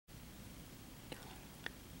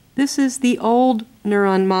This is the old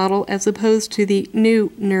neuron model as opposed to the new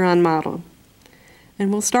neuron model.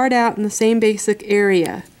 And we'll start out in the same basic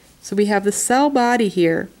area. So we have the cell body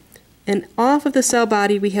here, and off of the cell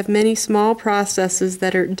body we have many small processes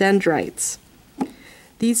that are dendrites.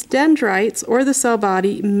 These dendrites, or the cell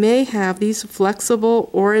body, may have these flexible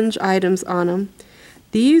orange items on them.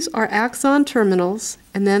 These are axon terminals,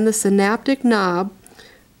 and then the synaptic knob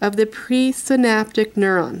of the presynaptic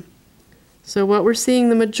neuron. So what we're seeing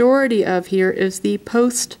the majority of here is the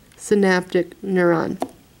postsynaptic neuron.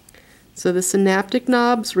 So the synaptic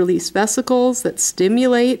knobs release vesicles that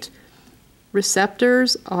stimulate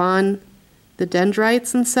receptors on the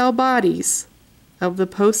dendrites and cell bodies of the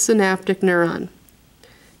postsynaptic neuron.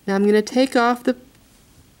 Now I'm going to take off the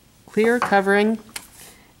clear covering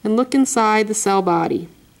and look inside the cell body.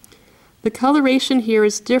 The coloration here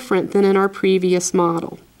is different than in our previous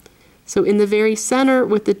model. So in the very center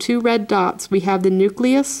with the two red dots we have the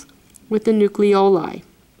nucleus with the nucleoli.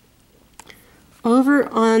 Over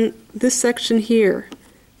on this section here,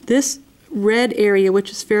 this red area, which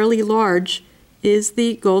is fairly large, is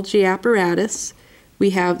the Golgi apparatus. We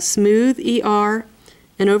have smooth ER,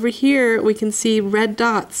 and over here we can see red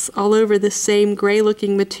dots all over the same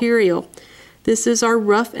gray-looking material. This is our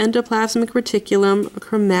rough endoplasmic reticulum, a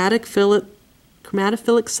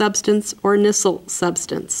chromatophilic substance or Nissl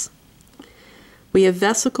substance. We have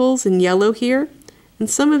vesicles in yellow here, and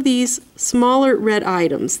some of these smaller red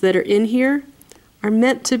items that are in here are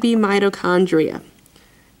meant to be mitochondria.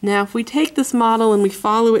 Now if we take this model and we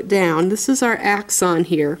follow it down, this is our axon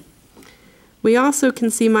here. We also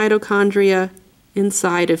can see mitochondria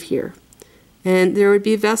inside of here, and there would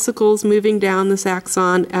be vesicles moving down this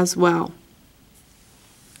axon as well.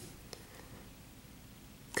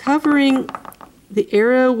 Covering the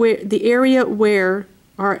area where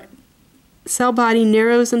our cell body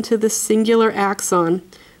narrows into the singular axon,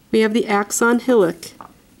 we have the axon hillock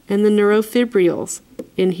and the neurofibrils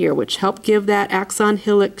in here, which help give that axon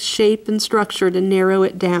hillock shape and structure to narrow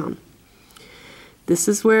it down. This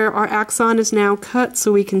is where our axon is now cut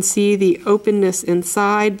so we can see the openness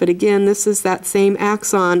inside, but again, this is that same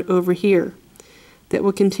axon over here that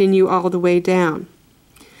will continue all the way down.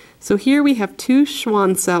 So here we have two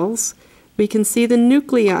Schwann cells. We can see the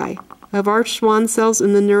nuclei of our Schwann cells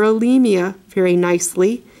in the neurolemia very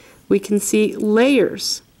nicely. We can see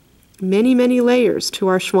layers, many layers to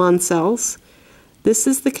our Schwann cells. This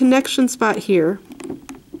is the connection spot here.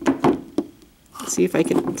 Let's see if I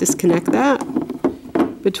can disconnect that.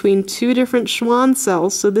 Between two different Schwann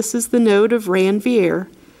cells, so this is the node of Ranvier.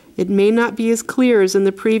 It may not be as clear as in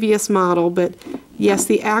the previous model, but yes,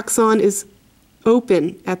 the axon is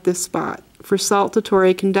open at this spot for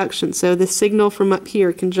saltatory conduction, so the signal from up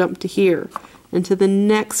here can jump to here and to the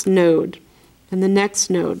next node and the next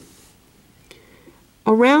node.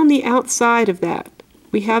 Around the outside of that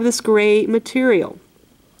we have this gray material,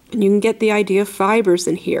 and you can get the idea of fibers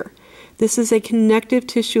in here. This is a connective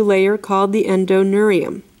tissue layer called the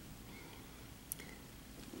endoneurium.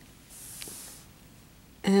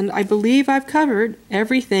 And I believe I've covered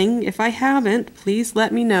everything. If I haven't, please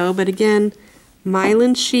let me know. But again,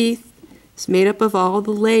 myelin sheath is made up of all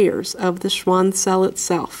the layers of the Schwann cell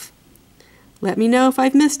itself. Let me know if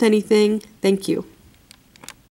I've missed anything. Thank you.